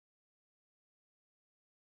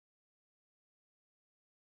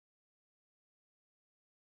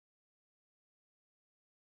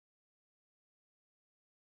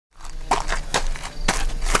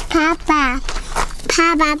Papa.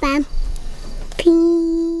 Papa.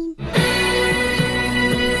 Pee.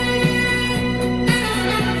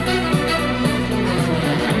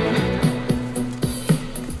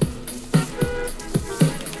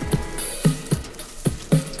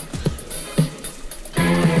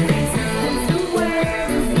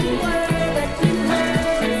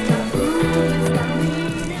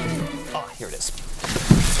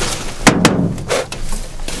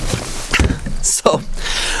 So,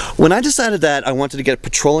 when I decided that I wanted to get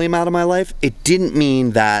petroleum out of my life, it didn't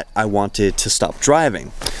mean that I wanted to stop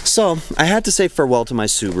driving. So, I had to say farewell to my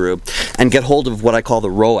Subaru and get hold of what I call the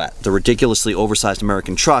ROAT, the ridiculously oversized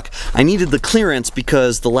American truck. I needed the clearance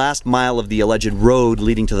because the last mile of the alleged road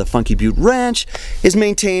leading to the Funky Butte Ranch is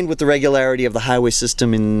maintained with the regularity of the highway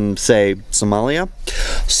system in, say, Somalia.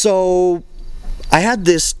 So, I had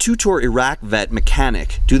this two-tour Iraq vet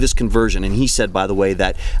mechanic do this conversion, and he said, by the way,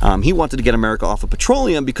 that he wanted to get America off of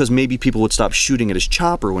petroleum because maybe people would stop shooting at his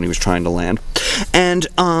chopper when he was trying to land. And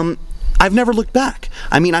I've never looked back.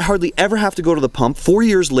 I mean, I hardly ever have to go to the pump. 4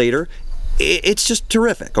 years later, it's just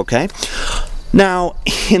terrific, okay? Now,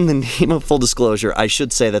 in the name of full disclosure, I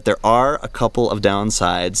should say that there are a couple of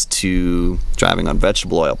downsides to driving on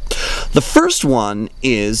vegetable oil. The first one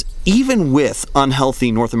is, even with unhealthy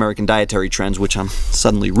North American dietary trends, which I'm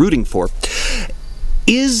suddenly rooting for,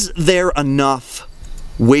 is there enough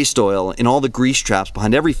waste oil in all the grease traps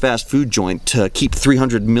behind every fast food joint to keep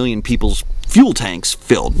 300 million people's fuel tanks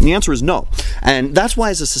filled? And the answer is no. And that's why,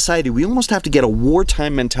 as a society, we almost have to get a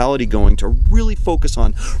wartime mentality going to really focus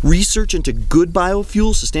on research into good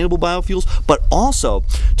biofuels, sustainable biofuels, but also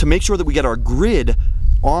to make sure that we get our grid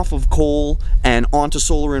off of coal and onto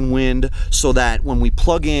solar and wind, so that when we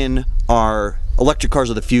plug in our electric cars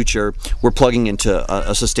of the future, we're plugging into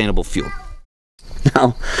a sustainable fuel.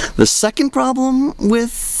 Now, the second problem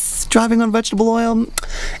with driving on vegetable oil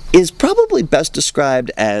is probably best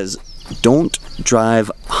described as don't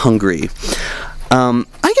drive hungry.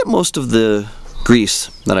 I get most of the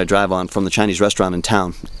grease that I drive on from the Chinese restaurant in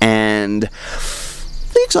town, and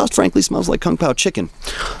the exhaust frankly smells like Kung Pao chicken.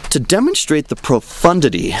 To demonstrate the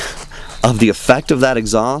profundity of the effect of that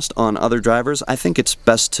exhaust on other drivers, I think it's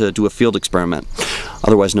best to do a field experiment,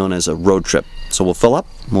 otherwise known as a road trip. So we'll fill up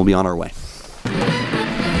and we'll be on our way.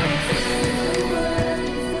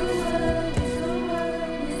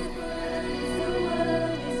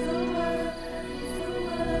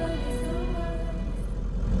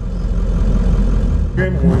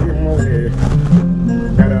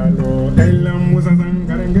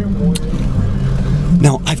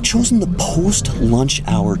 Now, I've chosen the post-lunch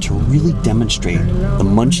hour to really demonstrate the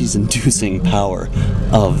Munchies-inducing power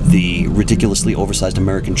of the ridiculously oversized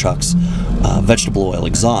American truck's vegetable oil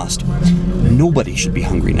exhaust. Nobody should be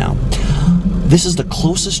hungry now. This is the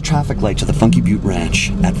closest traffic light to the Funky Butte Ranch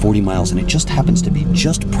at 40 miles, and it just happens to be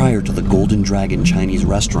just prior to the Golden Dragon Chinese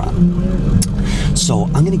restaurant. So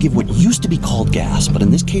I'm going to give what used to be called gas, but in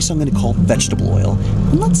this case I'm going to call vegetable oil,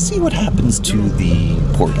 and let's see what happens to the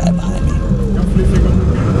poor guy behind me.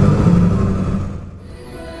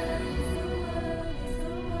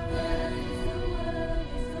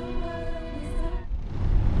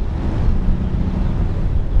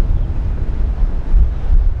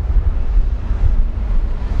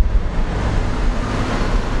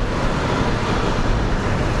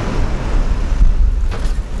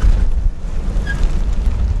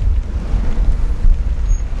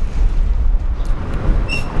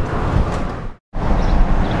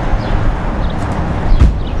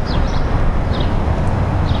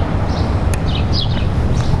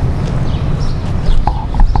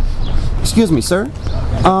 Excuse me, sir.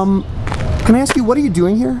 Can I ask you, what are you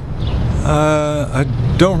doing here? I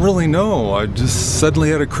don't really know. I just suddenly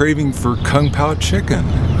had a craving for Kung Pao chicken.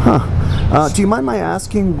 Huh. Do you mind my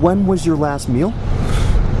asking, when was your last meal?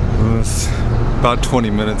 It was about 20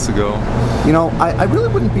 minutes ago. You know, I really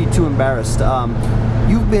wouldn't be too embarrassed.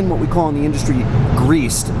 You've been what we call in the industry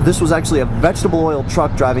greased. This was actually a vegetable oil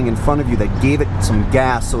truck driving in front of you that gave it some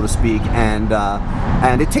gas, so to speak,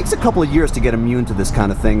 and it takes a couple of years to get immune to this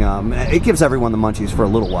kind of thing. It gives everyone the munchies for a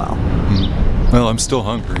little while. Well, I'm still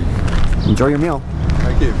hungry. Enjoy your meal.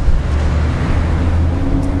 Thank you.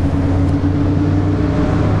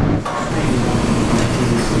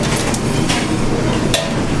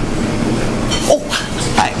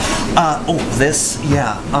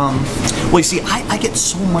 Well, you see, I get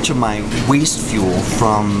so much of my waste fuel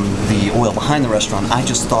from the oil behind the restaurant, I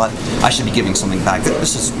just thought I should be giving something back.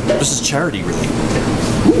 This is charity, really.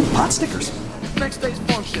 Ooh, pot stickers. Next day's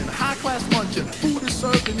function, high class luncheon. Food is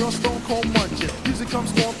served in your stone cold muncheon. Music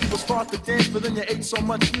comes on, people start start to dance, but then you ate so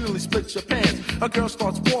much you nearly split your pants. A girl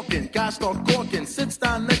starts walking, guys start gawking, sits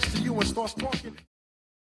down next to you and starts talking.